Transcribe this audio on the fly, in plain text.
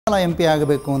MP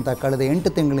ಆಗಬೇಕು ಅಂತ ಕಳೆದ 8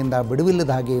 ತಿಂಗಳಿಂದ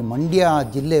ಬಿಡುವಿಲ್ಲದ ಹಾಗೆ ಮಂಡ್ಯ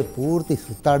ಜಿಲ್ಲೆ ಪೂರ್ತಿ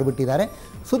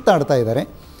ಸುತ್ತಾಡ್ತಾ ಇದ್ದಾರೆ.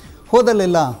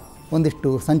 ಹೋದಲ್ಲೆಲ್ಲ ಒಂದಿಷ್ಟು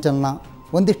ಸಂಚಲನ,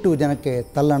 ಒಂದಿಷ್ಟು ಜನಕ್ಕೆ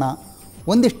ತಲ್ಲಣ,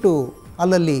 ಒಂದಿಷ್ಟು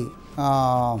ಅಲ್ಲಲ್ಲಿ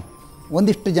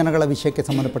ಒಂದಿಷ್ಟು ಜನಗಳ ವಿಷಯಕ್ಕೆ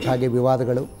ಸಂಬಂಧಪಟ್ಟ ಹಾಗೆ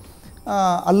ವಿವಾದಗಳು,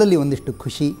 ಅಲ್ಲಲ್ಲಿ ಒಂದಿಷ್ಟು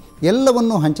ಖುಷಿ,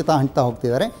 ಎಲ್ಲವನ್ನೂ ಹಂಚ್ತಾ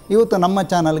ಹೋಗ್ತಿದ್ದಾರೆ. ಇವತ್ತು ನಮ್ಮ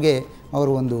ಚಾನಲ್ಗೆ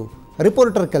ಅವರು ಒಂದು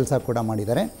ರಿಪೋರ್ಟರ್ ಕೆಲಸ ಕೂಡ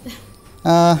ಮಾಡಿದ್ದಾರೆ.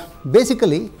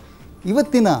 ಬೇಸಿಕಲಿ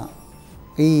ಇವತ್ತಿನ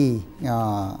ಈ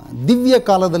ದಿವ್ಯ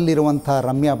ಕಾಲದಲ್ಲಿರುವಂಥ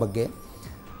ರಮ್ಯಾ ಬಗ್ಗೆ,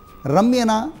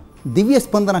 ರಮ್ಯನ ದಿವ್ಯ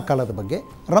ಸ್ಪಂದನ ಕಾಲದ ಬಗ್ಗೆ,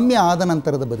 ರಮ್ಯಾ ಆದ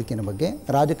ನಂತರದ ಬದುಕಿನ ಬಗ್ಗೆ,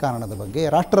 ರಾಜಕಾರಣದ ಬಗ್ಗೆ,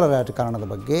 ರಾಷ್ಟ್ರ ರಾಜಕಾರಣದ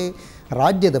ಬಗ್ಗೆ,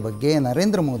 ರಾಜ್ಯದ ಬಗ್ಗೆ,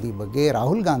 ನರೇಂದ್ರ ಮೋದಿ ಬಗ್ಗೆ,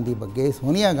 ರಾಹುಲ್ ಗಾಂಧಿ ಬಗ್ಗೆ,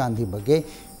 ಸೋನಿಯಾ ಗಾಂಧಿ ಬಗ್ಗೆ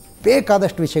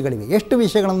ಬೇಕಾದಷ್ಟು ವಿಷಯಗಳಿವೆ. ಎಷ್ಟು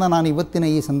ವಿಷಯಗಳನ್ನು ನಾನು ಇವತ್ತಿನ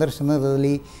ಈ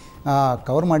ಸಂದರ್ಶನದಲ್ಲಿ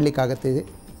ಕವರ್ ಮಾಡಲಿಕ್ಕಾಗತ್ತೆ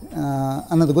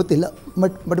ಅನ್ನೋದು ಗೊತ್ತಿಲ್ಲ,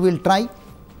 but will try.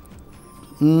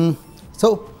 So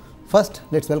first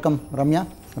let's welcome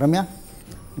Ramya.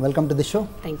 Welcome to the show.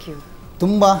 Thank you.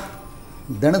 ತುಂಬ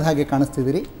ದಣದ ಹಾಗೆ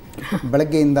ಕಾಣಿಸ್ತಿದ್ದೀರಿ.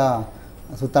 ಬೆಳಗ್ಗೆಯಿಂದ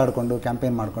ಸುತ್ತಾಡಿಕೊಂಡು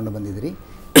ಕ್ಯಾಂಪೇನ್ ಮಾಡಿಕೊಂಡು ಬಂದಿದ್ದೀರಿ.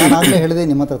 ನಾನು ಆಗಲೇ ಹೇಳಿದೆ,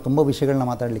 ನಿಮ್ಮ ಹತ್ರ ತುಂಬ ವಿಷಯಗಳನ್ನ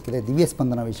ಮಾತಾಡಲಿಕ್ಕಿದೆ. ದಿವ್ಯ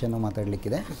ಸ್ಪಂದನ ವಿಷಯನೂ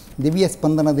ಮಾತಾಡಲಿಕ್ಕಿದೆ. ದಿವ್ಯ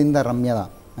ಸ್ಪಂದನದಿಂದ ರಮ್ಯದ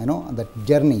that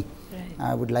journey,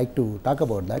 I would like to talk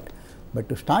about that. But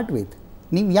to start with,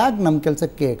 ನೀವು ಯಾಕೆ ನಮ್ಮ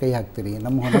ಕೆಲಸಕ್ಕೆ ಕೈ ಹಾಕ್ತೀರಿ?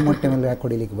 ನಮ್ಮ ಹೊಟ್ಟೆ ಮೇಲೆ ಯಾಕೆ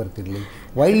ಹೊಡಿಲಿಕ್ಕೆ ಬರ್ತಿರಲಿ?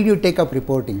 Why did you take up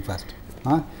reporting first?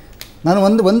 ನಾನು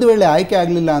ಒಂದು ವೇಳೆ ಆಯ್ಕೆ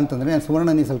ಆಗಲಿಲ್ಲ ಅಂತಂದರೆ ನಾನು ಸುವರ್ಣ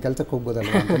ನ್ಯೂಸಲ್ಲಿ ಕೆಲಸಕ್ಕೆ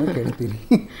ಹೋಗ್ಬೋದಲ್ವ ಅಂತಲೂ ಕೇಳ್ತೀರಿ.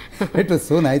 It was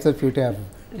so nice of you to have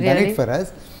done it for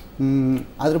us.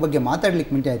 ಅದ್ರ ಬಗ್ಗೆ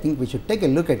ಮಾತಾಡ್ಲಿಕ್ಕೆ ಮುಂಚೆ I think we should take A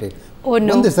look at it.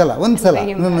 ಒಂದು ಸಲ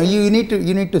you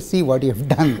need to see what you have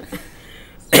done.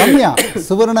 Ramya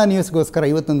ಸುವರ್ಣ ನ್ಯೂಸ್ಗೋಸ್ಕರ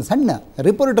ಇವತ್ತೊಂದು ಸಣ್ಣ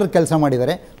ರಿಪೋರ್ಟರ್ ಕೆಲಸ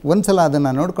ಮಾಡಿದ್ದಾರೆ. ಒಂದು ಸಲ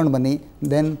ಅದನ್ನು ನೋಡ್ಕೊಂಡು ಬನ್ನಿ,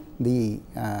 ದೆನ್ ದಿ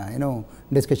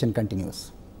ಡಿಸ್ಕಷನ್ ಕಂಟಿನ್ಯೂಸ್.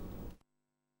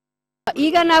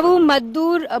 ಈಗ ನಾವು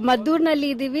ಮದ್ದೂರ್ನಲ್ಲಿ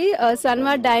ಇದ್ದೀವಿ,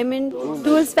 ಸನ್ವಾ ಡೈಮಂಡ್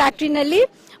ಟೂಲ್ಸ್ ಫ್ಯಾಕ್ಟ್ರಿನಲ್ಲಿ.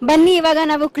 ಬನ್ನಿ ಇವಾಗ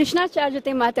ನಾವು ಕೃಷ್ಣಾಚಾರ್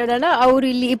ಜೊತೆ ಮಾತಾಡೋಣ. ಅವರು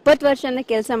ಇಲ್ಲಿ 20 ವರ್ಷನ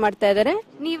ಕೆಲಸ ಮಾಡ್ತಾ ಇದ್ದಾರೆ.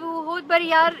 ನೀವು ಹೋದ್ ಬಾರಿ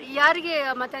ಯಾರಿಗೆ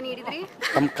ಮತ ನೀಡಿದ್ರಿ?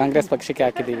 ಕಾಂಗ್ರೆಸ್ ಪಕ್ಷಕ್ಕೆ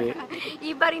ಹಾಕಿದೀವಿ.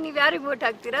 ಈ ಬಾರಿ ನೀವ್ ಯಾರಿಗೆ ವೋಟ್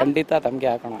ಹಾಕ್ತೀರಾ? ಖಂಡಿತ ತಮ್ಗೆ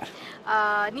ಹಾಕೋಣ.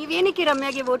 ನೀವೇನಕ್ಕೆ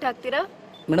ರಮ್ಯಾಗೆ ವೋಟ್ ಹಾಕ್ತೀರಾ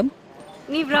ಮೇಡಮ್?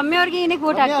 ನೀವ್ ರಮ್ಯಾ ಅವ್ರಿಗೆ ಏನಕ್ಕೆ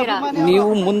ವೋಟ್ ಹಾಕ್ತೀರಾ? ನೀವು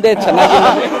ಮುಂದೆ ಚೆನ್ನಾಗಿ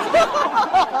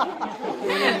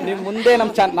ನೀವು ಮುಂದೆ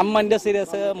ನಮ್ಮ ಮಂಡ್ಯ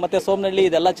ಸೀರಿಯಸ್ ಮತ್ತೆ ಸೋಮನಹಳ್ಳಿ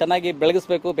ಇದೆಲ್ಲ ಚೆನ್ನಾಗಿ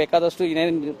ಬೆಳಗಿಸ್ಬೇಕು. ಬೇಕಾದಷ್ಟು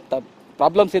ಏನೇನು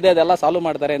ಪ್ರಾಬ್ಲಮ್ಸ್ ಇದೆ ಅದೆಲ್ಲ ಸಾಲ್ವ್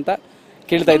ಮಾಡ್ತಾರೆ ಅಂತ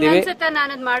ಕೇಳ್ತಾ ಇದ್ದೀವಿ.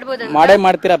 ಮಾಡೇ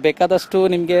ಮಾಡ್ತೀರಾ. ಬೇಕಾದಷ್ಟು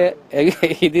ನಿಮ್ಗೆ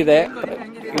ಇದಿದೆ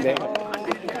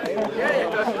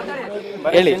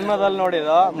ಹೇಳಿ. ಸಿನಿಮಾದಲ್ಲಿ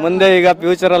ನೋಡಿದ ಮುಂದೆ ಈಗ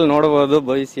ಫ್ಯೂಚರ್ ಅಲ್ಲಿ ನೋಡಬಹುದು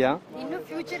ಭವಿಷ್ಯ.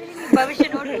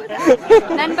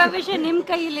 ನನ್ನ ಭವಿಷ್ಯ ನಿಮ್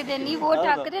ಕೈಯಲ್ಲಿದೆ. ನೀವು ವೋಟ್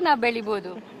ಹಾಕಿದ್ರೆ ನಾವು ಬೆಳಿಬಹುದು.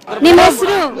 ನಿಮ್ಮ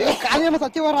ಹೆಸರು? ಕಾನೂನು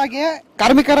ಸಚಿವರಾಗಿ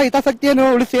ಕಾರ್ಮಿಕರ ಹಿತಾಸಕ್ತಿಯನ್ನು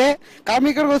ಉಳಿಸಿ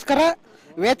ಕಾರ್ಮಿಕರಿಗೋಸ್ಕರ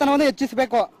ವೇತನವನ್ನು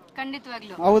ಹೆಚ್ಚಿಸಬೇಕು.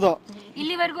 ಖಂಡಿತವಾಗ್ಲು ಹೌದು.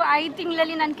 ಇಲ್ಲಿವರೆಗೂ 5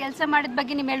 ತಿಂಗಳಲ್ಲಿ ನಾನು ಕೆಲಸ ಮಾಡಿದ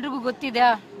ಬಗ್ಗೆ ನಿಮ್ಮೆಲ್ರಿಗೂ ಗೊತ್ತಿದೆ.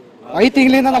 5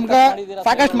 ತಿಂಗಳಿಂದ ನಮ್ಗೆ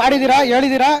ಸಾಕಷ್ಟು ಮಾಡಿದೀರಾ,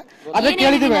 ಹೇಳಿದೀರಾ, ಅದಕ್ಕೆ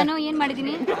ಕೇಳಿದೀವಿ. ಏನ್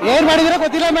ಮಾಡಿದೀನಿ, ಏನ್ ಮಾಡಿದೀರಾ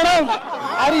ಗೊತ್ತಿಲ್ಲ ಮೇಡಮ್.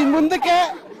 ಆದ್ರೆ ಇನ್ ಮುಂದಕ್ಕೆ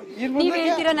ನೀವ್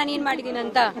ಹೇಳ್ತೀರಾ ನಾನು ಏನ್ ಮಾಡಿದೀನಿ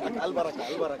ಅಂತ?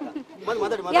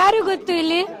 ಯಾರು ಗೊತ್ತು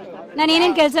ಇಲ್ಲಿ ನಾನು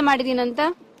ಏನೇನ್ ಕೆಲಸ ಮಾಡಿದೀನಿ ಅಂತ?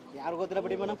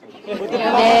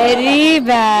 Very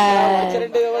bad.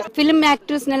 ಫಿಲ್ಮ್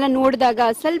ಆಕ್ಟರ್ಸ್ನೆಲ್ಲ ನೋಡಿದಾಗ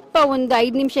ಸ್ವಲ್ಪ ಒಂದು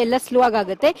 5 ನಿಮಿಷ ಎಲ್ಲ ಸ್ಲೋ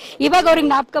ಆಗುತ್ತೆ. ಇವಾಗ ಅವ್ರಿಗೆ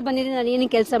ಜ್ಞಾಪಕ ಬಂದಿದೆ ನಾನು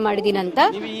ಏನೇನ್ ಕೆಲಸ ಮಾಡಿದೀನಿ ಅಂತ.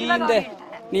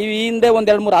 ನೀವು ಈ ಹಿಂದೆ ಒಂದ್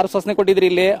 2-3 ಆಶ್ವಾಸನೆ ಕೊಟ್ಟಿದ್ರಿ.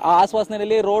 ಇಲ್ಲಿ ಆ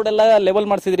ಆಶ್ವಾಸನೆಯಲ್ಲಿ ರೋಡ್ ಎಲ್ಲ ಲೆವೆಲ್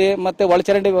ಮಾಡಿಸಿದ್ರಿ, ಮತ್ತೆ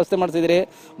ಒಳಚರಂಡಿ ವ್ಯವಸ್ಥೆ ಮಾಡಿಸಿದ್ರಿ,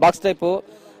 ಬಾಕ್ಸ್ ಟೈಪ್.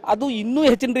 ಅದು ಇನ್ನೂ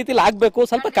ಹೆಚ್ಚಿನ ರೀತಿಯಲ್ಲಿ ಆಗ್ಬೇಕು,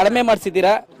 ಸ್ವಲ್ಪ ಕಡಿಮೆ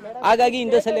ಮಾಡಿಸಿದ್ದೀರಾ. ಹಾಗಾಗಿ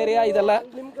ಇಂಡಸ್ಟ್ರಿಯಲ್ ಏರಿಯಾ ಇದೆಲ್ಲ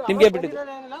ನಿಮ್ಗೆ ಬಿಟ್ಟಿದೆ.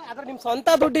 ನಿಮ್ ಸ್ವಂತ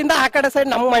ದುಡ್ಡಿಂದ ಆ ಕಡೆ ಸೈಡ್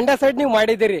ನಮ್ಮ ಮಂಡ್ಯ ಸೈಡ್ ನೀವು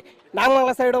ಮಾಡಿದಿರಿ.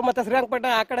 ನಾಗಮಂಗಲ ಸೈಡ್ ಮತ್ತೆ ಶ್ರೀರಂಗಪಟ್ಟಣ,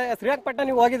 ಆ ಕಡೆ ಶ್ರೀರಂಗಪಟ್ಟಣ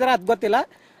ನೀವು ಹೋಗಿದ್ದೀರಾ ಅದ್ ಗೊತ್ತಿಲ್ಲ.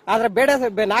 ಆದ್ರೆ ಬೇಡ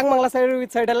ನಾಗಮಂಗಲ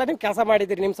ಸೈಡ್ ಎಲ್ಲ ನೀವು ಕೆಲಸ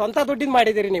ಮಾಡಿದಿರಿ. ನಿಮ್ ಸ್ವಂತ ದುಡ್ಡಿಂದ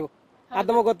ಮಾಡಿದಿರಿ ನೀವು, ಅದ್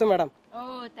ನಮಗ್ ಗೊತ್ತು ಮೇಡಮ್.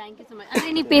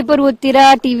 ನೀವು ಪೇಪರ್ ಓದ್ತೀರಾ,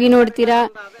 ಟಿವಿ ನೋಡ್ತೀರಾ?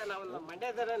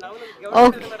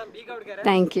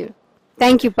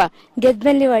 ಥ್ಯಾಂಕ್ ಯು ಪಾ.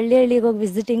 ಗೆದ್ಮೇಲೆ ಹಳ್ಳಿ ಹಳ್ಳಿಗೆ ಹೋಗಿ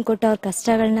ವಿಸಿಟಿಂಗ್ ಕೊಟ್ಟು ಅವ್ರ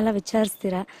ಕಷ್ಟಗಳನ್ನೆಲ್ಲ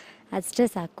ವಿಚಾರಿಸ್ತೀರಾ, ಅಷ್ಟೇ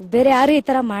ಸಾಕು. ಬೇರೆ ಯಾರು ಈ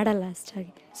ತರ ಮಾಡಲ್ಲ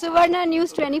ಅಷ್ಟಾಗಿ. ಸುವರ್ಣ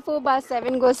ನ್ಯೂಸ್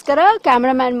 24/7ಗೋಸ್ಕರ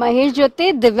ಕ್ಯಾಮರಾಮ್ಯಾನ್ ಮಹೇಶ್ ಜೊತೆ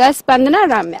ದಿವ್ಯಾ ಸ್ಪಂದನ,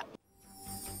 ರಾಮ್ಯಾ.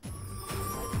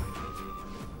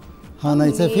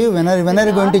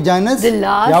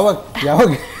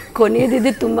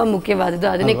 ಕೊನೆಯದಿದ್ದು ತುಂಬಾ ಮುಖ್ಯವಾದದ್ದು,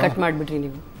 ಅದನ್ನೇ ಕಟ್ ಮಾಡ್ಬಿಟ್ರಿ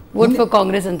ನೀವು. ವೋಟ್ ಫಾರ್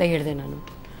ಕಾಂಗ್ರೆಸ್ ಅಂತ ಹೇಳಿದೆ ನಾನು.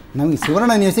 ನಮಗೆ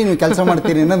ಸುವರ್ಣ ನ್ಯೂಸಿಗೆ ನೀವು ಕೆಲಸ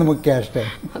ಮಾಡ್ತೀರಿ ಅನ್ನೋದು ಮುಖ್ಯ ಅಷ್ಟೇ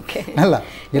ಅಲ್ಲ.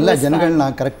 ಎಲ್ಲ ಜನಗಳನ್ನ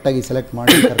ಕರೆಕ್ಟಾಗಿ ಸೆಲೆಕ್ಟ್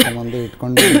ಮಾಡಿ ಕರ್ಕೊಂಡ್ಬಂದು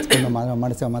ಇಟ್ಕೊಂಡು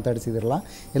ಮಾತಾಡಿಸಿದ್ರಲ್ಲ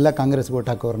ಎಲ್ಲ Congress vote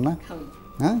ಹಾಕೋರನ್ನ.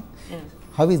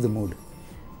 How is the mood?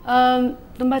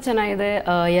 ತುಂಬ ಚೆನ್ನಾಗಿದೆ.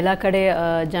 ಎಲ್ಲ ಕಡೆ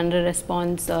ಜನರ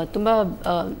ರೆಸ್ಪಾನ್ಸ್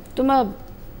ತುಂಬ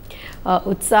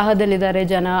ಉತ್ಸಾಹದಲ್ಲಿದ್ದಾರೆ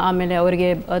ಜನ. ಆಮೇಲೆ ಅವರಿಗೆ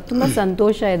ತುಂಬ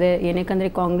ಸಂತೋಷ ಇದೆ. ಏನಕ್ಕೆ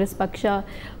ಕಾಂಗ್ರೆಸ್ ಪಕ್ಷ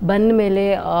ಬಂದ ಮೇಲೆ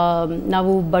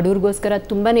ನಾವು ಬಡವ್ರಿಗೋಸ್ಕರ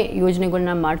ತುಂಬಾ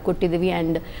ಯೋಜನೆಗಳನ್ನ ಮಾಡಿಕೊಟ್ಟಿದ್ದೀವಿ.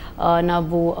 ಆ್ಯಂಡ್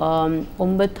ನಾವು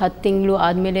 9-10 ತಿಂಗಳು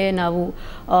ಆದಮೇಲೆ ನಾವು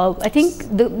I think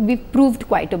we proved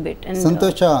quite a ಬಿಟ್.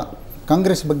 ಸಂತೋಷ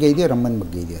ಕಾಂಗ್ರೆಸ್ ಬಗ್ಗೆ ಇದೆಯಾ, ರಮ್ಮನ್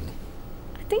ಬಗ್ಗೆ ಇದೆಯಾ?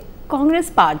 I think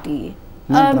Congress party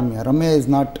Ramya is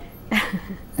not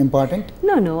important.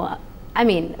 No I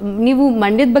mean ನೀವು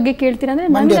ಮಂಡ್ಯದ ಬಗ್ಗೆ ಕೇಳ್ತೀರಾ ಅಂದರೆ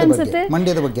ನನಗೆ ಅನ್ಸುತ್ತೆ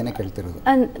ಮಂಡ್ಯದ ಬಗ್ಗೆನೇ ಕೇಳ್ತಿರೋದು.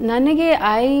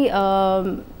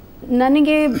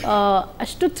 ನನಗೆ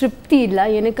ಅಷ್ಟು ತೃಪ್ತಿ ಇಲ್ಲ.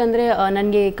 ಏನಕ್ಕಂದರೆ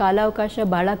ನನಗೆ ಕಾಲಾವಕಾಶ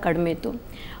ಬಹಳ ಕಡಿಮೆ ಇತ್ತು.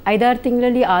 5-6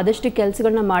 ತಿಂಗಳಲ್ಲಿ ಆದಷ್ಟು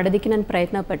ಕೆಲಸಗಳನ್ನ ಮಾಡೋದಕ್ಕೆ ನಾನು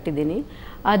ಪ್ರಯತ್ನ ಪಟ್ಟಿದ್ದೀನಿ.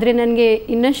 ಆದರೆ ನನಗೆ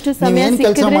ಇನ್ನಷ್ಟು ಸಮಯ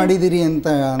ಕೆಲಸ ಮಾಡಿದಿರಿ ಅಂತ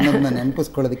ಅನ್ನೋದನ್ನ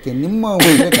ನೆನಪಿಸ್ಕೊಳ್ಳೋದಕ್ಕೆ ನಿಮ್ಮ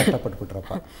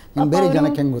ಕಷ್ಟಪಟ್ಬಿಟ್ರಪ್ಪ, ಇನ್ನು ಬೇರೆ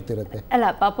ಜನಕ್ಕೆ ಹೆಂಗೆ ಗೊತ್ತಿರುತ್ತೆ? ಅಲ್ಲ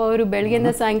ಪಾಪ ಅವರು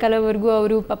ಬೆಳಗ್ಗೆಯಿಂದ ಸಾಯಂಕಾಲವರೆಗೂ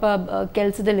ಅವರು ಪಾಪ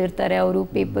ಕೆಲಸದಲ್ಲಿ ಇರ್ತಾರೆ. ಅವರು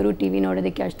ಪೇಪರು ಟಿ ವಿ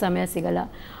ನೋಡೋದಕ್ಕೆ ಅಷ್ಟು ಸಮಯ ಸಿಗಲ್ಲ.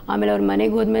 ಆಮೇಲೆ ಅವ್ರ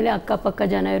ಮನೆಗೆ ಹೋದ್ಮೇಲೆ ಅಕ್ಕಪಕ್ಕ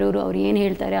ಜನ ಇರೋರು ಅವ್ರು ಏನು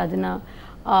ಹೇಳ್ತಾರೆ ಅದನ್ನು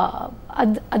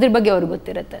ಅದ್ರ ಬಗ್ಗೆ ಅವ್ರಿಗೆ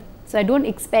ಗೊತ್ತಿರುತ್ತೆ. So I don't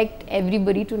expect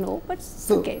everybody to know, but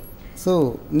okay. So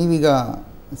ನೀವೀಗ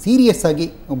ಸೀರಿಯಸ್ ಆಗಿ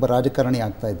ಒಬ್ಬ ರಾಜಕಾರಣಿ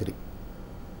ಆಗ್ತಾ ಇದ್ರಿ.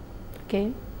 Okay,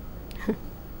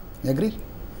 agri?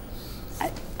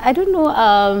 I don't know.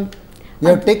 You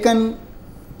have taken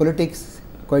politics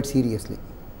quite seriously.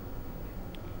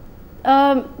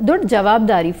 ದೊಡ್ಡ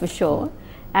ಜವಾಬ್ದಾರಿ ಫಾರ್ ಶೋರ್.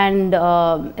 ಆ್ಯಂಡ್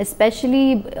ಎಸ್ಪೆಷಲಿ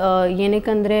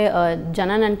ಏನಕ್ಕಂದರೆ ಜನ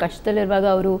ನನ್ನ ಕಷ್ಟದಲ್ಲಿರುವಾಗ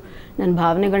ಅವರು ನನ್ನ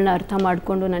ಭಾವನೆಗಳನ್ನ ಅರ್ಥ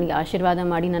ಮಾಡಿಕೊಂಡು ನನಗೆ ಆಶೀರ್ವಾದ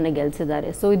ಮಾಡಿ ನನ್ನ ಗೆಲ್ಲಿಸಿದ್ದಾರೆ.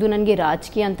 ಸೊ ಇದು ನನಗೆ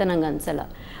ರಾಜಕೀಯ ಅಂತ ನಂಗೆ ಅನಿಸಲ್ಲ.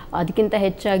 ಅದಕ್ಕಿಂತ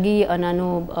ಹೆಚ್ಚಾಗಿ ನಾನು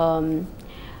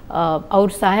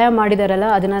ಅವ್ರು ಸಹಾಯ ಮಾಡಿದಾರಲ್ಲ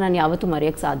ಅದನ್ನು ನಾನು ಯಾವತ್ತೂ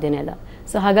ಮರೆಯೋಕ್ಕೆ ಸಾಧ್ಯನೇ ಇಲ್ಲ.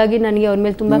 ಸೊ ಹಾಗಾಗಿ ನನಗೆ ಅವ್ರ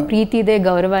ಮೇಲೆ ತುಂಬ ಪ್ರೀತಿ ಇದೆ,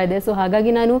 ಗೌರವ ಇದೆ. ಸೊ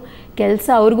ಹಾಗಾಗಿ ನಾನು ಕೆಲಸ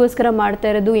ಅವ್ರಿಗೋಸ್ಕರ ಮಾಡ್ತಾ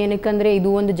ಇರೋದು ಏನಕ್ಕಂದರೆ ಇದು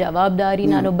ಒಂದು ಜವಾಬ್ದಾರಿ.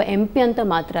 ನಾನೊಬ್ಬ MP ಅಂತ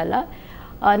ಮಾತ್ರ ಅಲ್ಲ,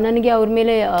 ನನಗೆ ಅವ್ರ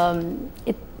ಮೇಲೆ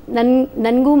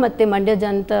ನನಗೂ ಮತ್ತು ಮಂಡ್ಯ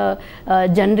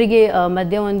ಜನರಿಗೆ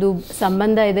ಮಧ್ಯೆ ಒಂದು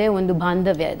ಸಂಬಂಧ ಇದೆ, ಒಂದು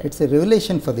ಬಾಂಧವ್ಯ ಇದೆ. It's A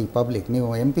ರಿವಲೇಷನ್ for the public. ನೀವು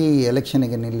MP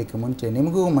ಎಲೆಕ್ಷನ್ಗೆ ನಿಲ್ಲಲಿಕ್ಕೆ ಮುಂಚೆ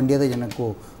ನಿಮಗೂ ಮಂಡ್ಯದ ಜನಕ್ಕೂ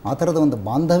ಆ ಥರದ ಒಂದು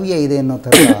ಬಾಂಧವ್ಯ ಇದೆ ಅನ್ನೋ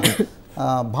ಥರ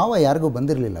ಭಾವ ಯಾರಿಗೂ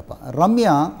ಬಂದಿರಲಿಲ್ಲಪ್ಪ.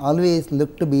 Ramya always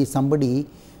look to be somebody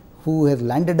who has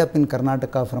landed up in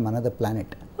Karnataka from another planet.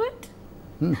 What?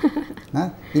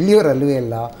 ಇಲ್ಲಿಯವರು ಅಲ್ವೇ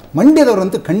ಇಲ್ಲ,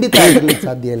 ಮಂಡ್ಯದವರಂತೂ ಖಂಡಿತ ಆಗಿರಲಿಕ್ಕೆ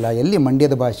ಸಾಧ್ಯ ಇಲ್ಲ. ಎಲ್ಲಿ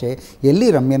ಮಂಡ್ಯದ ಭಾಷೆ, ಎಲ್ಲಿ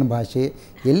ರಮ್ಯನ ಭಾಷೆ,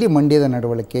 ಎಲ್ಲಿ ಮಂಡ್ಯದ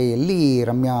ನಡವಳಿಕೆ, ಎಲ್ಲಿ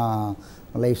ರಮ್ಯಾ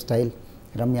ಲೈಫ್ ಸ್ಟೈಲ್,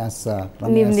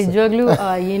 ನೀವು ನಿಜವಾಗ್ಲೂ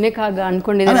ಏನಕ್ಕೆ ಹಾಗೆ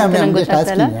ಅನ್ಕೊಂಡಿದ್ದೀರ ಅಂತ ನಂಗೆ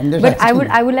ಗೊತ್ತಾಗ್ತಲ್ಲ. But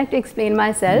I would like to explain my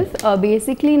self.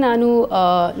 Basically ನಾನು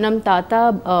ನಮ್ಮ ತಾತ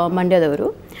ಮಂಡ್ಯದವರು.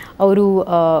 ಅವರು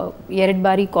 2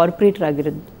 ಬಾರಿ ಕಾರ್ಪೊರೇಟರ್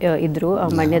ಇದ್ದರು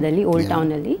ಮಂಡ್ಯದಲ್ಲಿ, ಓಲ್ಡ್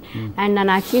ಟೌನಲ್ಲಿ. ಆ್ಯಂಡ್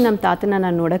ನಾನು ಆ್ಯಕ್ಚುಲಿ ನಮ್ಮ ತಾತನ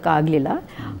ನಾನು ನೋಡೋಕ್ಕಾಗಲಿಲ್ಲ.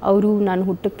 ಅವರು ನಾನು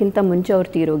ಹುಟ್ಟೋಕ್ಕಿಂತ ಮುಂಚೆ ಅವ್ರು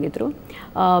ತೀರೋಗಿದ್ರು.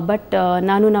 ಬಟ್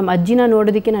ನಾನು ನಮ್ಮ ಅಜ್ಜಿನ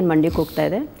ನೋಡೋದಕ್ಕೆ ನಾನು ಮಂಡ್ಯಕ್ಕೆ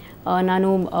ಹೋಗ್ತಾಯಿದ್ದೆ. ನಾನು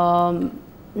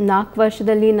 4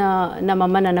 ವರ್ಷದಲ್ಲಿ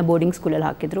ನಮ್ಮಮ್ಮ ನನ್ನ ಬೋರ್ಡಿಂಗ್ ಸ್ಕೂಲಲ್ಲಿ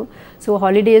ಹಾಕಿದ್ರು. ಸೊ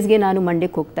ಹಾಲಿಡೇಸ್ಗೆ ನಾನು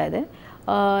ಮಂಡ್ಯಕ್ಕೆ ಹೋಗ್ತಾಯಿದ್ದೆ.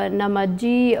 ನಮ್ಮ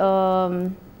ಅಜ್ಜಿ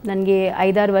ನನಗೆ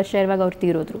 5-6 ವರ್ಷ ಇರುವಾಗ ಅವ್ರು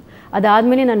ತೀರೋದ್ರು.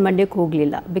 ಅದಾದಮೇಲೆ ನಾನು ಮಂಡ್ಯಕ್ಕೆ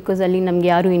ಹೋಗಲಿಲ್ಲ. ಬಿಕಾಸ್ ಅಲ್ಲಿ ನಮಗೆ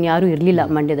ಇನ್ಯಾರೂ ಇರಲಿಲ್ಲ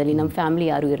ಮಂಡ್ಯದಲ್ಲಿ, ನಮ್ಮ ಫ್ಯಾಮಿಲಿ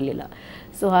ಯಾರೂ ಇರಲಿಲ್ಲ.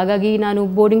 ಸೊ ಹಾಗಾಗಿ ನಾನು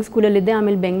ಬೋರ್ಡಿಂಗ್ ಸ್ಕೂಲಲ್ಲಿದ್ದೆ.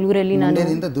 ಆಮೇಲೆ ಬೆಂಗಳೂರಲ್ಲಿ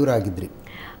ನಾನು ದೂರ ಆಗಿದ್ರಿ.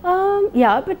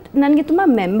 ಬಟ್ ನನಗೆ ತುಂಬ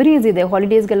ಮೆಮರೀಸ್ ಇದೆ.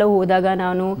 ಹಾಲಿಡೇಸ್ಗೆಲ್ಲ ಹೋದಾಗ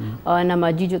ನಾನು ನಮ್ಮ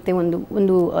ಅಜ್ಜಿ ಜೊತೆ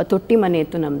ಒಂದು ತೊಟ್ಟಿ ಮನೆ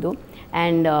ಇತ್ತು ನಮ್ಮದು.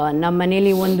 ಆ್ಯಂಡ್ ನಮ್ಮ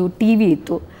ಮನೇಲಿ ಒಂದು TV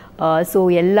ಇತ್ತು. ಸೊ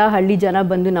ಎಲ್ಲ ಹಳ್ಳಿ ಜನ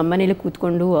ಬಂದು ನಮ್ಮ ಮನೇಲಿ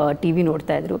ಕೂತ್ಕೊಂಡು TV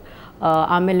ನೋಡ್ತಾಯಿದ್ರು.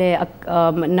 ಆಮೇಲೆ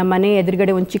ನಮ್ಮ ಮನೆ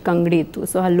ಎದುರುಗಡೆ ಒಂದು ಚಿಕ್ಕ ಅಂಗಡಿ ಇತ್ತು.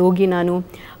 ಸೊ ಅಲ್ಲಿ ಹೋಗಿ ನಾನು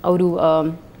ಅವರು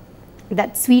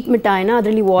ದಟ್ ಸ್ವೀಟ್ ಮಿಠಾಯಿನ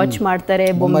ಅದರಲ್ಲಿ ವಾಚ್ ಮಾಡ್ತಾರೆ,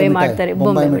 ಬೊಂಬೆ ಮಾಡ್ತಾರೆ,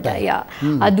 ಬೊಂಬೆ ಮಿಠಾಯಿ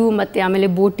ಅದು. ಮತ್ತು ಆಮೇಲೆ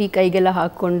ಬೋಟಿ ಕೈಗೆಲ್ಲ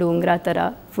ಹಾಕ್ಕೊಂಡು ಉಂಗ್ರ ಥರ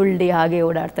ಫುಲ್ ಡೇ ಹಾಗೆ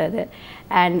ಓಡಾಡ್ತಾ ಇದೆ.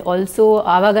 ಆ್ಯಂಡ್ ಆಲ್ಸೋ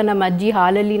ಆವಾಗ ನಮ್ಮ ಅಜ್ಜಿ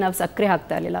ಹಾಲಲ್ಲಿ ನಾವು ಸಕ್ಕರೆ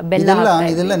ಹಾಕ್ತಾ ಇರಲಿಲ್ಲ, ಬೆಲ್ಲ.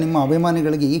 ಇದೆಲ್ಲ ನಿಮ್ಮ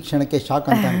ಅಭಿಮಾನಿಗಳಿಗೆ ಈ ಕ್ಷಣಕ್ಕೆ ಶಾಕ್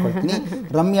ಅಂತ ಅನ್ಕೊಳ್ತೀನಿ.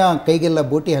 ರಮ್ಯಾ ಕೈಗೆಲ್ಲ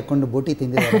ಬೋಟಿ ಹಾಕ್ಕೊಂಡು ಬೋಟಿ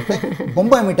ತಿಂದಿದ್ದಾರೆ,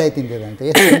 ಬೊಂಬಾಯಿ ಮಿಠಾಯಿ ತಿಂದಿದೆ ಅಂತ.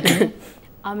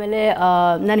 ಆಮೇಲೆ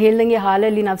ನಾನು ಹೇಳ್ದಂಗೆ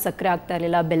ಹಾಲಲ್ಲಿ ನಾವು ಸಕ್ಕರೆ ಹಾಕ್ತಾ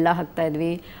ಇರಲಿಲ್ಲ, ಬೆಲ್ಲ ಹಾಕ್ತಾ ಇದ್ವಿ.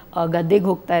 ಗದ್ದೆಗೆ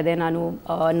ಹೋಗ್ತಾ ಇದೆ ನಾನು.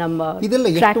 ನಮ್ಮ ಇದೆಲ್ಲ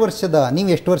ಎಷ್ಟು ವರ್ಷದ, ನೀವು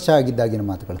ಎಷ್ಟು ವರ್ಷ ಆಗಿದ್ದಾಗಿನ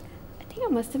ಮಾತುಗಳು? I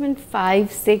think must have been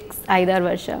 5-6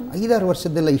 ವರ್ಷ. 5-6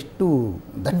 ವರ್ಷದೆಲ್ಲ ಇಷ್ಟು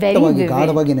ದಟ್ಟವಾಗಿ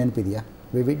ಗಾಢವಾಗಿ ನೆನಪಿದೆಯಾ?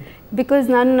 ಬಿಕಾಸ್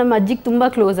ನಾನು ನಮ್ಮ ಅಜ್ಜಿಗೆ ತುಂಬ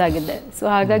ಕ್ಲೋಸ್ ಆಗಿದ್ದೆ. ಸೊ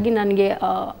ಹಾಗಾಗಿ ನನಗೆ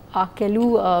ಆ ಕೆಲವು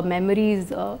ಮೆಮರೀಸ್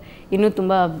ಇನ್ನೂ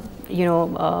ತುಂಬ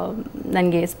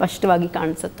ನನಗೆ ಸ್ಪಷ್ಟವಾಗಿ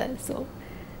ಕಾಣಿಸುತ್ತೆ. ಸೊ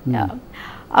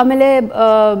ಆಮೇಲೆ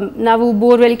ನಾವು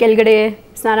ಬೋರ್ವೆಲ್ ಕೆಳಗಡೆ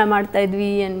ಸ್ನಾನ ಮಾಡ್ತಾ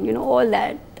ಇದ್ವಿ. And all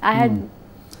that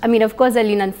I mean of course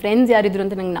ಅಲ್ಲಿ ನನ್ನ ಫ್ರೆಂಡ್ಸ್ ಯಾರಿದ್ರು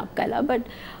ಅಂತ ನಂಗೆ ಜ್ಞಾಪಕ ಇಲ್ಲ. ಬಟ್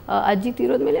ಅಜ್ಜಿ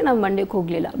ತೀರೋದ್ಮೇಲೆ ನಾವು ಮಂಡ್ಯಕ್ಕೆ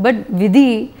ಹೋಗಲಿಲ್ಲ. ಬಟ್ ವಿಧಿ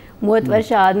 30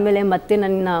 ವರ್ಷ ಆದಮೇಲೆ ಮತ್ತೆ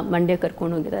ನನ್ನ ಮಂಡ್ಯ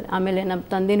ಕರ್ಕೊಂಡು ಹೋಗಿದ್ದಾರೆ. ಆಮೇಲೆ ನಮ್ಮ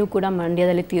ತಂದೆನೂ ಕೂಡ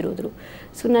ಮಂಡ್ಯದಲ್ಲಿ ತೀರೋದ್ರು.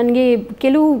 ಸೊ ನನಗೆ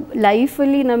ಕೆಲವು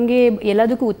ಲೈಫಲ್ಲಿ ನಮಗೆ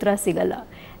ಎಲ್ಲದಕ್ಕೂ ಉತ್ತರ ಸಿಗಲ್ಲ.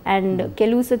 ಆ್ಯಂಡ್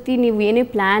ಕೆಲವು ಸತಿ ನೀವು ಏನೇ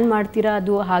ಪ್ಲ್ಯಾನ್ ಮಾಡ್ತೀರಾ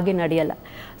ಅದು ಹಾಗೆ ನಡೆಯಲ್ಲ.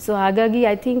 ಸೊ ಹಾಗಾಗಿ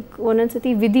ಐ ಥಿಂಕ್ ಒಂದೊಂದು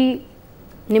ಸತಿ ವಿಧಿ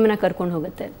ನಿಮ್ಮನ್ನ ಕರ್ಕೊಂಡು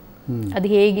ಹೋಗುತ್ತೆ. ಅದು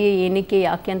ಹೇಗೆ, ಏನಕ್ಕೆ,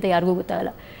 ಯಾಕೆ ಅಂತ ಯಾರಿಗೂ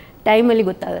ಗೊತ್ತಾಗಲ್ಲ, ಟೈಮಲ್ಲಿ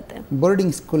ಗೊತ್ತಾಗುತ್ತೆ.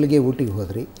 ಬೋರ್ಡಿಂಗ್ ಸ್ಕೂಲ್ಗೆ ಊಟಿಗೆ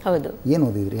ಹೋದ್ರಿ? ಹೌದು. ಏನು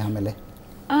ಓದಿದ್ರಿ ಆಮೇಲೆ?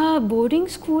 ಬೋರ್ಡಿಂಗ್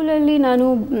ಸ್ಕೂಲಲ್ಲಿ ನಾನು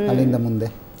ಅಲ್ಲಿಂದ ಮುಂದೆ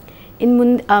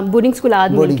ಬೋರ್ಡಿಂಗ್ ಸ್ಕೂಲ್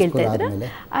ಆದಮೇಲೆ ಕೇಳ್ತಾ ಇದ್ರೆ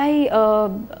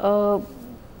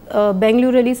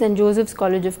ಬೆಂಗಳೂರಲ್ಲಿ ಸೆಂಟ್ ಜೋಸೆಫ್ಸ್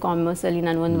ಕಾಲೇಜ್ ಆಫ್ ಕಾಮರ್ಸಲ್ಲಿ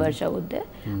ನಾನು 1 ವರ್ಷ ಓದಿದೆ.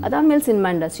 ಅದಾದಮೇಲೆ ಸಿನಿಮಾ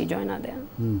ಇಂಡಸ್ಟ್ರಿ ಜಾಯ್ನ್ ಆದೆ.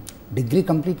 ಡಿಗ್ರಿ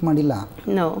ಕಂಪ್ಲೀಟ್ ಮಾಡಿಲ್ಲ?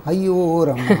 ನೋ. ಅಯ್ಯೋ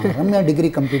ರಮ್ಯಾ ಡಿಗ್ರಿ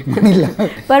ಕಂಪ್ಲೀಟ್ ಮಾಡಿಲ್ಲ.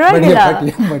 ಪರವಾಗಿಲ್ಲ.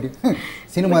 ಮಾಡಿ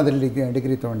ಸಿನಿಮಾದಲ್ಲಿ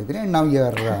ಡಿಗ್ರಿ ತೊಗೊಂಡಿದ್ರಿ ಆ್ಯಂಡ್ ನಾವು you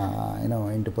are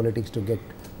in to politics to get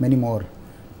many more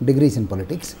degrees in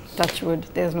politics. Touch wood,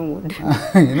 there is no wood.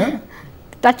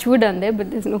 Touch wood ಅಂದೆ, but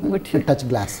there is no wood. Touch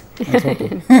glass.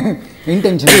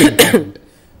 Intention important.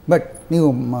 But ನೀವು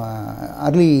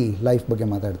early life ಬಗ್ಗೆ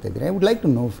ಮಾತಾಡ್ತಾ ಇದ್ರಿ. I would like to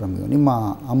know from you, ನಿಮ್ಮ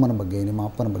ಅಮ್ಮನ ಬಗ್ಗೆ, ನಿಮ್ಮ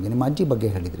ಅಪ್ಪನ ಬಗ್ಗೆ, ನಿಮ್ಮ ಅಜ್ಜಿ ಬಗ್ಗೆ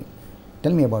ಹೇಳಿದ್ರಿ.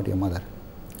 Tell me about your mother.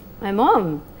 My mom,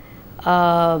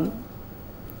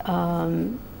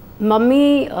 mummy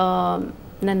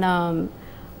ನನ್ನ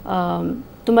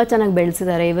ತುಂಬ ಚೆನ್ನಾಗಿ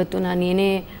ಬೆಳೆಸಿದ್ದಾರೆ. ಇವತ್ತು ನಾನು ಏನೇ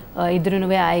ಇದ್ರೂ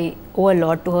I O a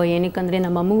lot to her. ಏನಕ್ಕಂದರೆ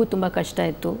ನಮ್ಮ ಅಮ್ಮಗೂ ತುಂಬ ಕಷ್ಟ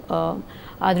ಇತ್ತು,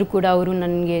 ಆದರೂ ಕೂಡ ಅವರು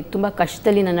ನನಗೆ ತುಂಬ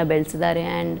ಕಷ್ಟದಲ್ಲಿ ನನ್ನ ಬೆಳೆಸಿದ್ದಾರೆ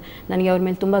ಆ್ಯಂಡ್ ನನಗೆ ಅವ್ರ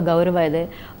ಮೇಲೆ ತುಂಬ ಗೌರವ ಇದೆ.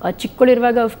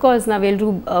 ಚಿಕ್ಕಳಿರುವಾಗ ಅಫ್ಕೋರ್ಸ್ ನಾವೆಲ್ಲರೂ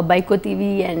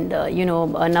ಬೈಕೋತೀವಿ ಆ್ಯಂಡ್ ಯುನೋ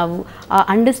ನಾವು ಆ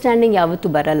ಅಂಡರ್ಸ್ಟ್ಯಾಂಡಿಂಗ್ ಯಾವತ್ತೂ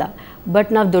ಬರಲ್ಲ. ಬಟ್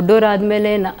ನಾವು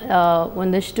ದೊಡ್ಡವರಾದಮೇಲೆ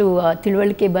ಒಂದಷ್ಟು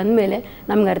ತಿಳುವಳಿಕೆ ಬಂದ ಮೇಲೆ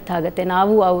ನಮ್ಗೆ ಅರ್ಥ ಆಗುತ್ತೆ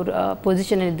ನಾವು ಅವ್ರ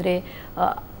ಪೊಸಿಷನ್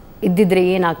ಇದ್ದಿದ್ರೆ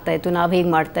ಏನಾಗ್ತಾಯಿತ್ತು, ನಾವು ಹೇಗೆ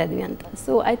ಮಾಡ್ತಾಯಿದ್ವಿ ಅಂತ.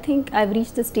 So I think I have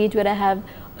reach the stage where I have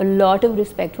a lot of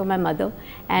respect for my mother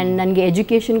and ನನಗೆ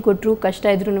ಎಜುಕೇಷನ್ ಕೊಟ್ಟರು, ಕಷ್ಟ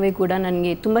ಇದ್ರೂ ಕೂಡ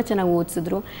ನನಗೆ ತುಂಬ ಚೆನ್ನಾಗಿ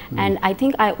ಓದಿಸಿದ್ರು and I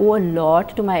think I O a lot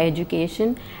to my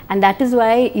education and that is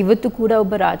Y ಇವತ್ತು ಕೂಡ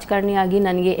ಒಬ್ಬ ರಾಜಕಾರಣಿಯಾಗಿ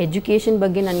ನನಗೆ ಎಜುಕೇಷನ್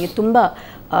ಬಗ್ಗೆ ನನಗೆ ತುಂಬ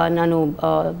ನಾನು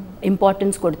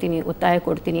ಇಂಪಾರ್ಟೆನ್ಸ್ ಕೊಡ್ತೀನಿ, ಒತ್ತಾಯ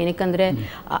ಕೊಡ್ತೀನಿ. ಏನಕ್ಕಂದರೆ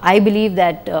I believe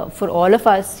that for all of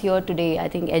us here today I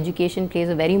think education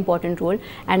place a very important role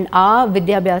and ಆ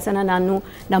ವಿದ್ಯಾಭ್ಯಾಸನ ನಾನು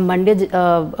ನಮ್ಮ ಮಂಡ್ಯ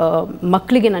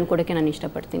ಮಕ್ಕಳಿಗೆ ನಾನು ಕೊಡೋಕ್ಕೆ ನಾನು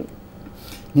ಇಷ್ಟಪಡ್ತೀನಿ.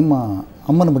 ನಿಮ್ಮ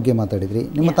ಅಮ್ಮನ ಬಗ್ಗೆ ಮಾತಾಡಿದ್ರಿ.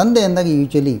 ನಿಮ್ಮ ತಂದೆ ಅಂದಾಗ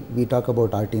usually we talk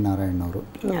about our T Narayan ಅವರು.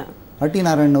 ಆರ್ ಟಿ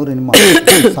ನಾರಾಯಣ್ ಅವರು ನಿಮ್ಮ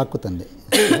ಸಾಕು ತಂದೆ.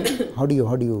 ಹೌ ಡು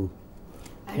ಯು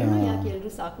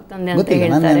ಸಾಕು ತಂದೆ ಅಂತ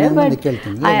ಹೇಳ್ತಾರೆ, but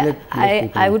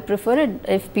I would prefer it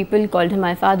if people called him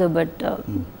my father, but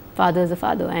father is a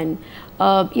father. And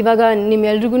ಇವಾಗ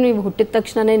ನಿಮ್ಮೆಲ್ರಿಗೂ ನೀವು ಹುಟ್ಟಿದ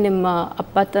ತಕ್ಷಣವೇ ನಿಮ್ಮ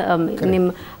ಅಪ್ಪ ನಿಮ್ಮ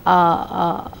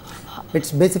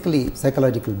ಇಟ್ಸ್ ಬೇಸಿಕಲಿ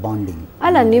ಸೈಕಲಾಜಿಕಲ್ ಬಾಂಡಿಂಗ್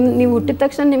ಅಲ್ಲ. ನೀವು ಹುಟ್ಟಿದ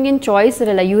ತಕ್ಷಣ ನಿಮ್ಗೇನು ಚಾಯ್ಸ್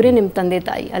ಇರಲ್ಲ, ಇವರೇ ನಿಮ್ಮ ತಂದೆ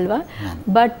ತಾಯಿ ಅಲ್ವಾ.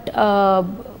 But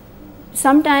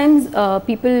sometimes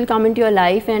people come in to your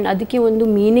life and ಅದಕ್ಕೆ ಒಂದು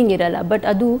ಮೀನಿಂಗ್ ಇರಲ್ಲ, ಬಟ್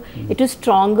ಅದು it is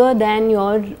stronger than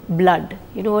your blood,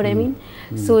 you know what I mean.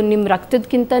 So ನಿಮ್ಮ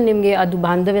ರಕ್ತದಕ್ಕಿಂತ ನಿಮಗೆ ಅದು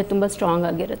ಬಾಂಧವ್ಯ ತುಂಬ ಸ್ಟ್ರಾಂಗ್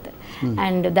ಆಗಿರುತ್ತೆ.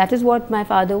 And that is what my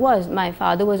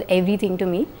father was everything to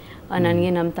me.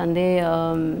 ನನಗೆ ನಮ್ಮ ತಂದೆ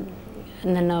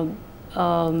ನನ್ನ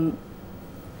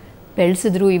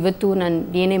ಬೆಳೆಸಿದ್ರು. ಇವತ್ತು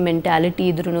ನನ್ನ ಏನೇ ಮೆಂಟ್ಯಾಲಿಟಿ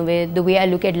ಇದ್ರೂ the way I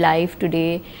look at life today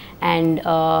and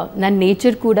ನನ್ನ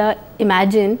ನೇಚರ್ ಕೂಡ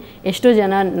ಇಮ್ಯಾಜಿನ್ ಎಷ್ಟೋ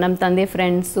ಜನ ನಮ್ಮ ತಂದೆ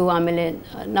ಫ್ರೆಂಡ್ಸು ಆಮೇಲೆ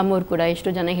ನಮ್ಮವ್ರು ಕೂಡ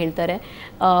ಎಷ್ಟೋ ಜನ ಹೇಳ್ತಾರೆ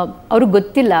ಅವ್ರಿಗೆ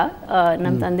ಗೊತ್ತಿಲ್ಲ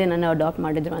ನಮ್ಮ ತಂದೆ ನನ್ನ ಅಡಾಪ್ಟ್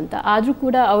ಮಾಡಿದ್ರು ಅಂತ. ಆದರೂ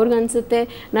ಕೂಡ ಅವ್ರಿಗೆ ಅನಿಸುತ್ತೆ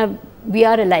ವಿ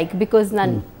ಆರ್ ಲೈಕ್, ಬಿಕಾಸ್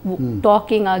ನನ್ನ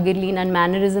ಟಾಕಿಂಗ್ ಆಗಿರಲಿ, ನನ್ನ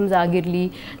ಮ್ಯಾನರಿಸಮ್ಸ್ ಆಗಿರಲಿ,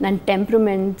 ನನ್ನ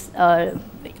ಟೆಂಪ್ರಮೆಂಟ್ಸ್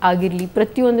ಆಗಿರಲಿ,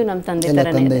 ಪ್ರತಿಯೊಂದು ನಮ್ಮ ತಂದೆ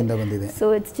ಥರನೇ. So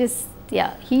it's just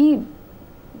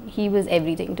he was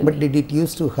everything to me. But did it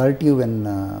used to hurt you when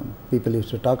people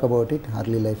used to talk about it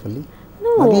early life alli?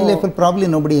 No. Early life probably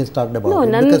nobody has talked about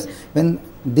it because when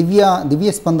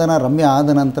Divya Spandana Ramya ಆದ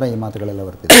ನಂತರ ಈ ಮಾತುಗಳೆಲ್ಲ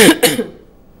ಬರ್ತಿದೆ.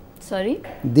 Sorry?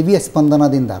 Divya Spandana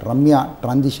ದಿಂದ Ramya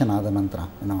transition ಆದ ನಂತರ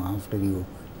after you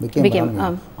became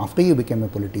after you became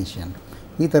a politician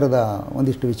ಈ ತರದ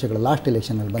ಒಂದಿಷ್ಟು ವಿಷಯಗಳು ಲಾಸ್ಟ್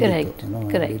ಎಲೆಕ್ಷನ್ ಅಲ್ಲಿ ಬಂದಿತ್ತು.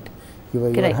 Correct. You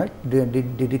were hurt?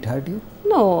 Did it hurt you?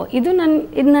 No, ಇದು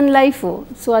ನನ್ನ ಲೈಫು.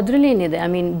 ಸೊ ಅದರಲ್ಲಿ ಏನಿದೆ, ಐ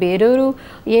ಮೀನ್ ಬೇರೆಯವರು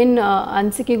ಏನು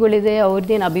ಅನಿಸಿಕೆಗಳಿದೆ,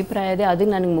 ಅವ್ರದ್ದೇನು ಅಭಿಪ್ರಾಯ ಇದೆ, ಅದು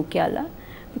ನನಗೆ ಮುಖ್ಯ ಅಲ್ಲ.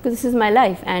 Because this is my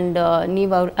life and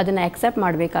ನೀವು ಅದನ್ನು ಆಕ್ಸೆಪ್ಟ್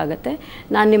ಮಾಡಬೇಕಾಗತ್ತೆ.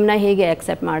 ನಾನು ನಿಮ್ಮನ್ನ ಹೇಗೆ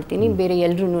ಆಕ್ಸೆಪ್ಟ್ ಮಾಡ್ತೀನಿ, ಬೇರೆ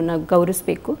ಎಲ್ಲರೂ ನಾವು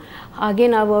ಗೌರವಿಸ್ಬೇಕು. ಹಾಗೆ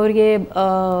ನಾವು ಅವ್ರಿಗೆ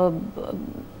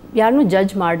ಯಾರನ್ನೂ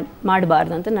ಜಡ್ಜ್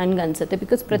ಮಾಡಬಾರ್ದು ಅಂತ ನನಗೆ ಅನಿಸುತ್ತೆ.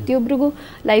 ಬಿಕಾಸ್ ಪ್ರತಿಯೊಬ್ಬರಿಗೂ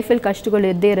ಲೈಫಲ್ಲಿ ಕಷ್ಟಗಳು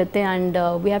ಇದ್ದೇ ಇರುತ್ತೆ and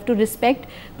we have to respect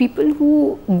people who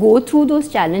go through those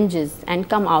challenges and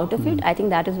come out of it. I think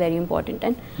that is very important.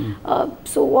 And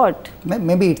so what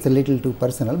may be it's a little to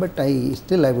personal, but I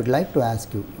would like to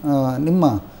ask you, ನಿಮ್ಮ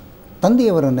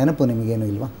ತಂದೆಯವರ ನೆನಪು ನಿಮಗೇನು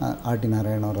ಇಲ್ವಾ? R T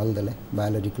Narayan ಅವರು ಅಲ್ಲದೆ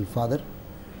biological father?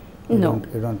 No.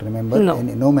 You don't remember? No.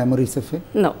 No memories of him?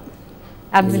 No,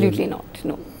 absolutely not.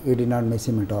 No. You did not miss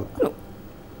him at all?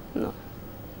 No.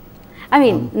 I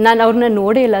mean, ನಾನು ಅವ್ರನ್ನ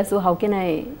ನೋಡೇ ಇಲ್ಲ, so how can I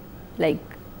like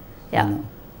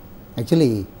actually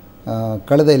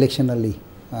ಕಳೆದ ಎಲೆಕ್ಷನಲ್ಲಿ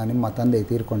ನಿಮ್ಮ ತಂದೆ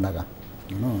ತೀರ್ಕೊಂಡಾಗ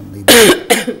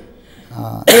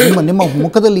ನಿಮ್ಮ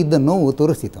ಮುಖದಲ್ಲಿ ಇದ್ದ ನೋವು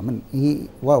ತೋರಿಸ್ತಿತ್ತು. ಐ ಮೀನ್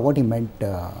ವಾಟ್ ಈ ಮೆಂಟ್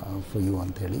ಫಾರ್ ಯು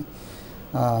ಅಂಥೇಳಿ.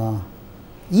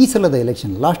 ಈ ಸಲದ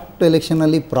ಎಲೆಕ್ಷನ್, ಲಾಸ್ಟ್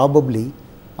ಎಲೆಕ್ಷನಲ್ಲಿ ಪ್ರಾಬಬ್ಲಿ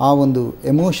ಆ ಒಂದು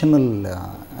ಎಮೋಷನಲ್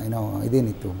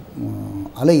ಇದೇನಿತ್ತು,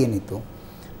 ಅಲೆ ಏನಿತ್ತು,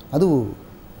 ಅದು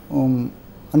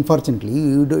unfortunately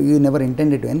you never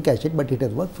intended to encash it, but it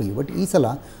has work for you. But ಈ ಸಲ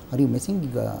are you missing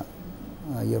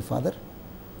your father?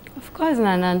 Of course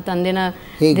ನಾನು ನನ್ನ ತಂದೆನ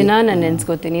ದಿನ ನಾನು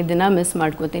ನೆನೆಸ್ಕೋತೀನಿ, ದಿನ ಮಿಸ್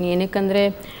ಮಾಡ್ಕೋತೀನಿ. ಏನಕ್ಕಂದರೆ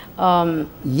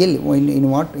ಎಲ್ಲಿ in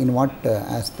what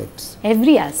aspects?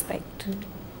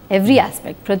 Every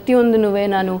aspect ಪ್ರತಿಯೊಂದೂ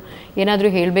ನಾನು ಏನಾದರೂ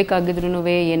ಹೇಳಬೇಕಾಗಿದ್ರು,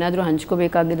 ಏನಾದರೂ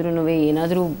ಹಂಚ್ಕೋಬೇಕಾಗಿದ್ರು,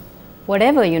 ಏನಾದರೂ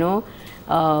whatever,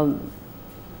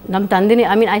 ನಮ್ಮ ತಂದೆನೇ.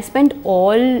 I mean I spend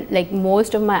all like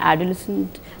most of my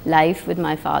adolescent life with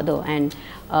my father. And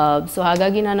so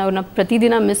ಹಾಗಾಗಿ ನಾನು ಅವ್ರನ್ನ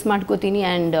ಪ್ರತಿದಿನ ಮಿಸ್ ಮಾಡ್ಕೋತೀನಿ.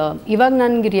 ಆ್ಯಂಡ್ ಇವಾಗ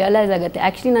ನನಗೆ ರಿಯಲೈಸ್ ಆಗುತ್ತೆ,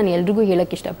 ಆ್ಯಕ್ಚುಲಿ ನಾನು ಎಲ್ರಿಗೂ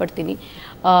ಹೇಳೋಕ್ಕೆ ಇಷ್ಟಪಡ್ತೀನಿ,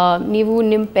 ನೀವು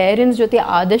ನಿಮ್ಮ ಪೇರೆಂಟ್ಸ್ ಜೊತೆ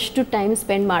ಆದಷ್ಟು ಟೈಮ್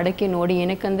ಸ್ಪೆಂಡ್ ಮಾಡೋಕ್ಕೆ ನೋಡಿ.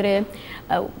 ಏನಕ್ಕಂದರೆ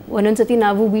ಒಂದೊಂದು ಸತಿ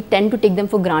ನಾವು V ten to take them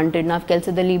for granted. ನಾವು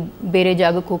ಕೆಲಸದಲ್ಲಿ ಬೇರೆ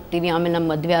ಜಾಗಕ್ಕೆ ಹೋಗ್ತೀವಿ, ಆಮೇಲೆ ನಮ್ಮ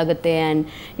ಮದುವೆ ಆಗುತ್ತೆ,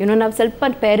 ಆ್ಯಂಡ್ ನಾವು ಸ್ವಲ್ಪ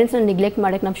ಪೇರೆಂಟ್ಸ್ನ ನೆಗ್ಲೆಕ್ಟ್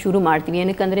ಮಾಡೋಕ್ಕೆ ನಾವು ಶುರು ಮಾಡ್ತೀವಿ.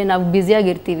 ಏನಕ್ಕಂದರೆ ನಾವು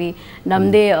ಬ್ಯುಸಿಯಾಗಿರ್ತೀವಿ,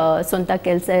 ನಮ್ಮದೇ ಸ್ವಂತ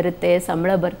ಕೆಲಸ ಇರುತ್ತೆ,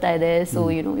 ಸಂಬಳ ಬರ್ತಾ ಇದೆ. So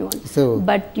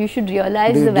but you should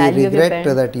realise the value of your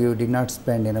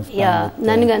parents.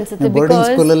 ನನಗೆ ಅನ್ಸುತ್ತೆ ಬೋರ್ಡಿಂಗ್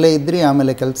ಸ್ಕೂಲಲ್ಲೇ ಇದ್ರಿ,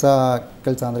 ಆಮೇಲೆ ಕೆಲಸ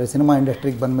ಅಂದರೆ ಸಿನಿಮಾ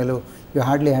ಇಂಡಸ್ಟ್ರಿಗೆ ಬಂದ ಮೇಲೂ you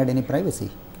hardly had any privacy.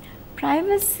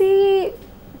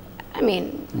 I mean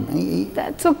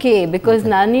that's okay, because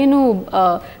ನಾನೇನು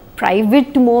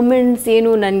ಪ್ರೈವೇಟ್ ಮೂಮೆಂಟ್ಸ್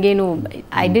ಏನು ನನಗೇನು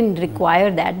I didn't require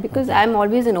that, because I am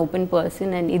always an open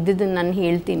person. And ಇದ್ದಿದ್ದನ್ನು ನಾನು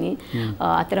ಹೇಳ್ತೀನಿ,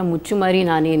 ಆ ಥರ ಮುಚ್ಚುಮರಿ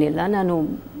ನಾನೇನಿಲ್ಲ. ನಾನು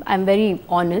I am very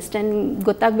honest, and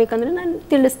ಗೊತ್ತಾಗಬೇಕಂದ್ರೆ ನಾನು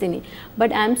ತಿಳಿಸ್ತೀನಿ.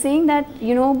 But I am saying that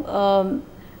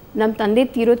ನಮ್ಮ ತಂದೆ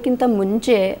ತೀರೋದಕ್ಕಿಂತ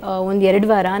ಮುಂಚೆ 1-2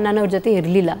 ವಾರ ನಾನು ಅವ್ರ ಜೊತೆ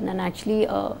ಇರಲಿಲ್ಲ. ನಾನು ಆ್ಯಕ್ಚುಲಿ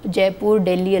ಜೈಪುರ್,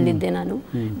 ಡೆಲ್ಲಿಯಲ್ಲಿದ್ದೆ ನಾನು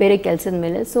ಬೇರೆ ಕೆಲಸದ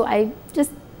ಮೇಲೆ. So I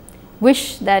just wish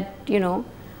that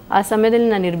ಆ ಸಮಯದಲ್ಲಿ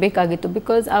ನಾನು ಇರಬೇಕಾಗಿತ್ತು.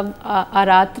 ಬಿಕಾಸ್ ಆ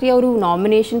ರಾತ್ರಿ ಅವರು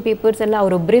ನಾಮಿನೇಷನ್ ಪೇಪರ್ಸ್ ಎಲ್ಲ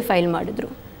ಅವರೊಬ್ಬರೇ ಫೈಲ್ ಮಾಡಿದ್ರು,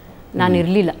 ನಾನು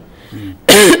ಇರಲಿಲ್ಲ.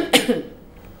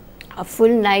 ಆ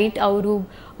ಫುಲ್ ನೈಟ್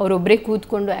ಅವರೊಬ್ಬರೇ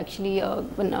ಕೂತ್ಕೊಂಡು, ಆ್ಯಕ್ಚುಲಿ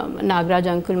ನಾಗರಾಜ್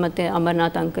ಅಂಕಲ್ ಮತ್ತು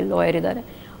ಅಮರ್ನಾಥ್ ಅಂಕಲ್ ಲಾಯರ್ ಇದ್ದಾರೆ,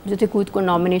 ಅವ್ರ ಜೊತೆ ಕೂತ್ಕೊಂಡು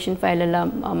ನಾಮಿನೇಷನ್ ಫೈಲೆಲ್ಲ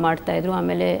ಮಾಡ್ತಾಯಿದ್ರು.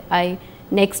 ಆಮೇಲೆ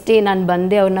ನೆಕ್ಸ್ಟ್ ಡೇ ನಾನು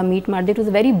ಬಂದೆ, ಅವ್ರನ್ನ ಮೀಟ್ ಮಾಡಿದೆ. It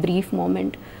was a very brief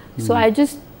moment. So I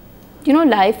just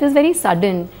life is very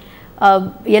sudden.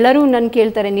 ಎಲ್ಲರೂ ನನ್ನ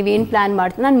ಕೇಳ್ತಾರೆ ನೀವೇನು ಪ್ಲ್ಯಾನ್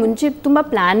ಮಾಡ್ತಾರೆ. ನಾನು ಮುಂಚೆ ತುಂಬ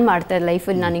ಪ್ಲ್ಯಾನ್ ಮಾಡ್ತಾಯಿದ್ದೆ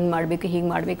ಲೈಫಲ್ಲಿ, ನಾನು ಹಿಂಗೆ ಮಾಡಬೇಕು ಹೀಗೆ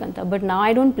ಮಾಡಬೇಕಂತ. But now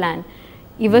I don't plan.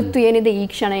 ಇವತ್ತು ಏನಿದೆ, ಈ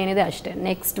ಕ್ಷಣ ಏನಿದೆ ಅಷ್ಟೇ.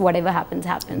 Next what ever happens.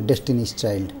 ಡೆಸ್ಟಿನೀಸ್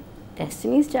child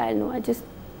no, I just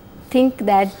think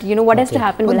that what has to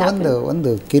happen will happen.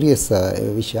 ಒಂದು ಕ್ಯೂರಿಯಸ್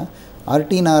ವಿಷಯ, ಆರ್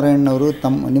ಟಿ ನಾರಾಯಣ್ ಅವರು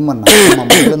ನಿಮ್ಮನ್ನು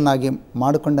ಮಗಳನ್ನಾಗಿ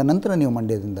ಮಾಡಿಕೊಂಡ ನಂತರ ನೀವು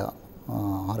ಮಂಡ್ಯದಿಂದ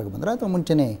ಹೊರಗೆ ಬಂದರೆ, ಅಥವಾ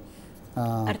ಮುಂಚೆನೇ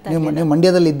ನೀವು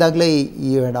ಮಂಡ್ಯದಲ್ಲಿ ಇದ್ದಾಗಲೇ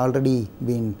you had already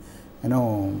bean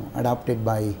adopted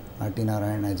by R.T.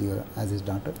 Narayan as his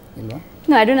daughter, ilva?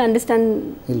 No, I don't understand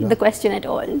the question at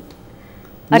all.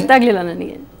 ಅರ್ಥ ಆಗಲಿಲ್ಲ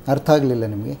ನನಗೆ. ಅರ್ಥ ಆಗಲಿಲ್ಲ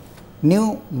ನಿಮಗೆ? ನೀವು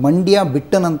ಮಂಡ್ಯ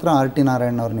ಬಿಟ್ಟ ನಂತರ ಆರ್ ಟಿ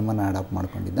ನಾರಾಯಣ್ ಅವರು ನಿಮ್ಮನ್ನು ಅಡಾಪ್ಟ್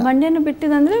ಮಾಡ್ಕೊಂಡಿದ್ದ? ಮಂಡ್ಯನ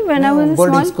ಬಿಟ್ಟಿದಂದ್ರೆ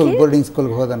ಬೋರ್ಡಿಂಗ್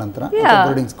ಸ್ಕೂಲ್ಗೆ ಹೋದ ನಂತರ,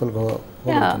 ಬೋರ್ಡಿಂಗ್ ಸ್ಕೂಲ್ಗೆ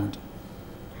ಹೋಗೋದು ಮುಂಚೆ.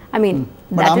 ಐ ಮೀನ್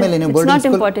ಆಮೇಲೆ ನೀವು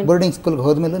ಬೋರ್ಡಿಂಗ್ ಸ್ಕೂಲ್ಗೆ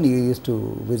ಹೋದ್ಮೇಲೆ ನೀವು ಯೂಸ್ ಟು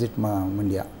ವಿಸಿಟ್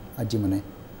ಮಂಡ್ಯ ಅಜ್ಜಿ ಮನೆ.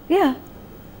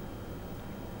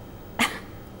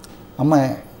 ಅಮ್ಮ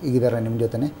ಈಗಿದ್ದಾರೆ ನಿಮ್ಮ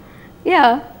ಜೊತೆನೆ?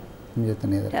 ನಿಮ್ಮ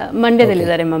ಜೊತೆನೇ ಇದ್ದಾರೆ,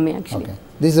 ಮಂಡ್ಯದಲ್ಲಿದ್ದಾರೆ mummy. Actually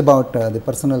this is about the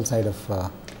personal side of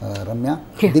Ramya.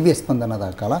 ದಿವ್ಯ ಸ್ಪಂದನದ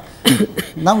ಕಾಲ.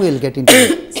 ನಾವು will get in to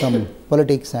some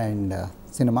politics and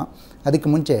cinema. ಅದಕ್ಕೆ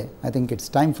ಮುಂಚೆ I think it's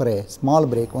time for A small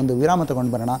break. ಒಂದು ವಿರಾಮ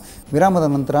ತಗೊಂಡು ಬರೋಣ. ವಿರಾಮದ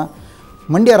ನಂತರ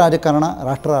ಮಂಡ್ಯ ರಾಜಕಾರಣ,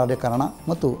 ರಾಷ್ಟ್ರ ರಾಜಕಾರಣ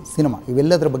ಮತ್ತು ಸಿನಿಮಾ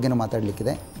ಇವೆಲ್ಲದರ ಬಗ್ಗೆನೂ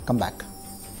ಮಾತಾಡಲಿಕ್ಕಿದೆ. Come back.